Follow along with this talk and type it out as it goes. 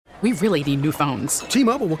We really need new phones.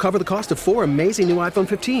 T-Mobile will cover the cost of 4 amazing new iPhone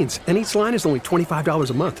 15s, and each line is only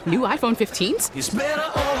 $25 a month. New iPhone 15s? It's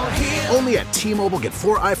better over here. Only at T-Mobile, get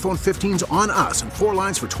 4 iPhone 15s on us and 4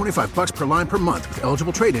 lines for $25 per line per month with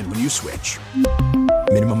eligible trade-in when you switch.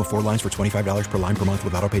 Minimum of 4 lines for $25 per line per month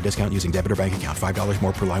with autopay discount using debit or bank account. $5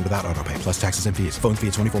 more per line without autopay, plus taxes and fees. Phone fee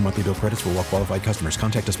at 24 monthly bill credits for well-qualified customers.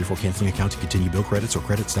 Contact us before canceling account to continue bill credits or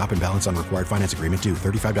credit stop and balance on required finance agreement due.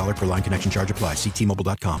 $35 per line connection charge applies. See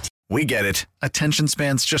T-Mobile.com. We get it. Attention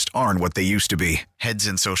spans just aren't what they used to be. Heads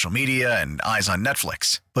in social media and eyes on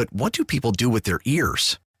Netflix. But what do people do with their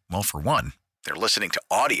ears? Well, for one, they're listening to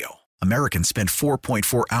audio. Americans spend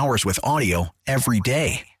 4.4 hours with audio every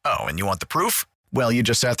day. Oh, and you want the proof? Well, you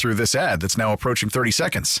just sat through this ad that's now approaching 30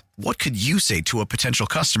 seconds. What could you say to a potential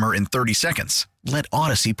customer in 30 seconds? Let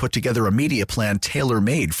Odyssey put together a media plan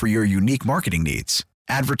tailor-made for your unique marketing needs.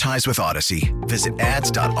 Advertise with Odyssey. Visit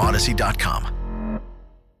ads.odyssey.com.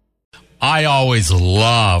 I always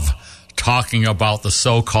love talking about the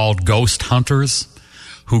so-called ghost hunters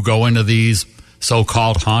who go into these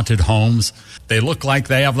so-called haunted homes. They look like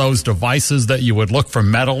they have those devices that you would look for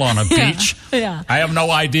metal on a beach. Yeah. I have no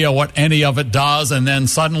idea what any of it does, and then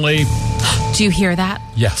suddenly... Do you hear that?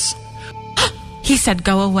 Yes. He said,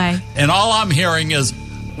 go away. And all I'm hearing is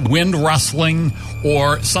wind rustling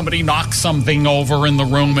or somebody knocks something over in the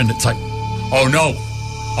room, and it's like, oh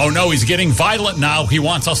no, he's getting violent now. He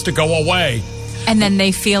wants us to go away. And then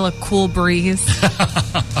they feel a cool breeze.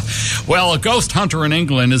 Well, a ghost hunter in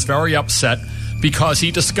England is very upset because he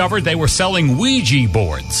discovered they were selling Ouija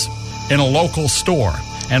boards in a local store.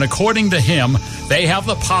 And according to him, they have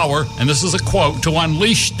the power, and this is a quote, to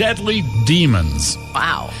unleash deadly demons.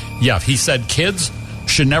 Wow. Yeah, he said kids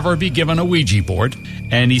should never be given a Ouija board,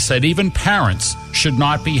 and he said even parents should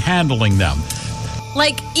not be handling them.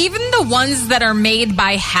 Like, even the ones that are made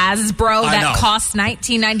by Hasbro that cost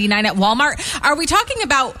 $19.99 at Walmart, are we talking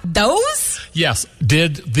about those? Yes.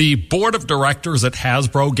 Did the board of directors at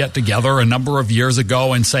Hasbro get together a number of years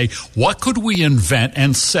ago and say, what could we invent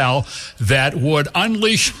and sell that would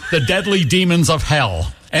unleash the deadly demons of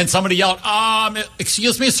hell? And somebody yelled,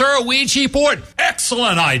 excuse me, sir, a Ouija board?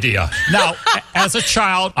 Excellent idea. Now, as a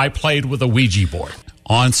child, I played with a Ouija board.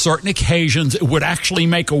 On certain occasions, it would actually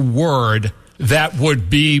make a word that would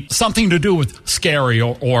be something to do with scary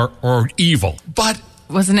or evil. But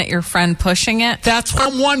wasn't it your friend pushing it? That's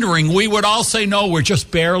what I'm wondering. We would all say, no, we're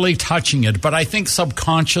just barely touching it. But I think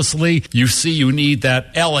subconsciously, you need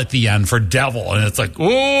that L at the end for devil. And it's like,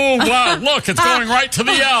 oh, wow, look, it's going right to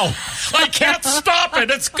the L. I can't stop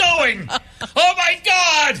it. It's going. Oh, my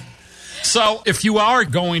God. So if you are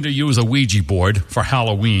going to use a Ouija board for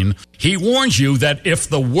Halloween, he warns you that if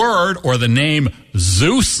the word or the name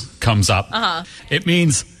Zeus comes up, it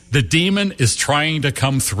means the demon is trying to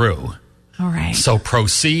come through. All right. So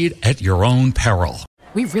proceed at your own peril.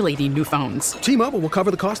 We really need new phones. T-Mobile will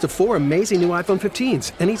cover the cost of 4 amazing new iPhone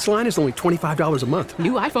 15s, and each line is only $25 a month.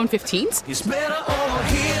 New iPhone 15s? It's better over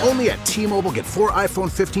here. Only at T-Mobile, get 4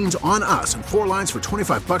 iPhone 15s on us and 4 lines for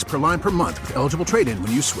 $25 per line per month with eligible trade-in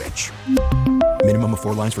when you switch. Minimum of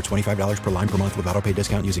 4 lines for $25 per line per month with autopay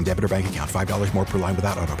discount using debit or bank account. $5 more per line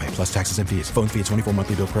without autopay, plus taxes and fees. Phone fee at 24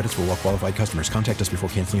 monthly bill credits for well-qualified customers. Contact us before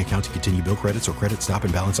canceling account to continue bill credits or credit stop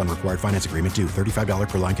and balance on required finance agreement due. $35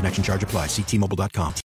 per line connection charge applies. See T-Mobile.com.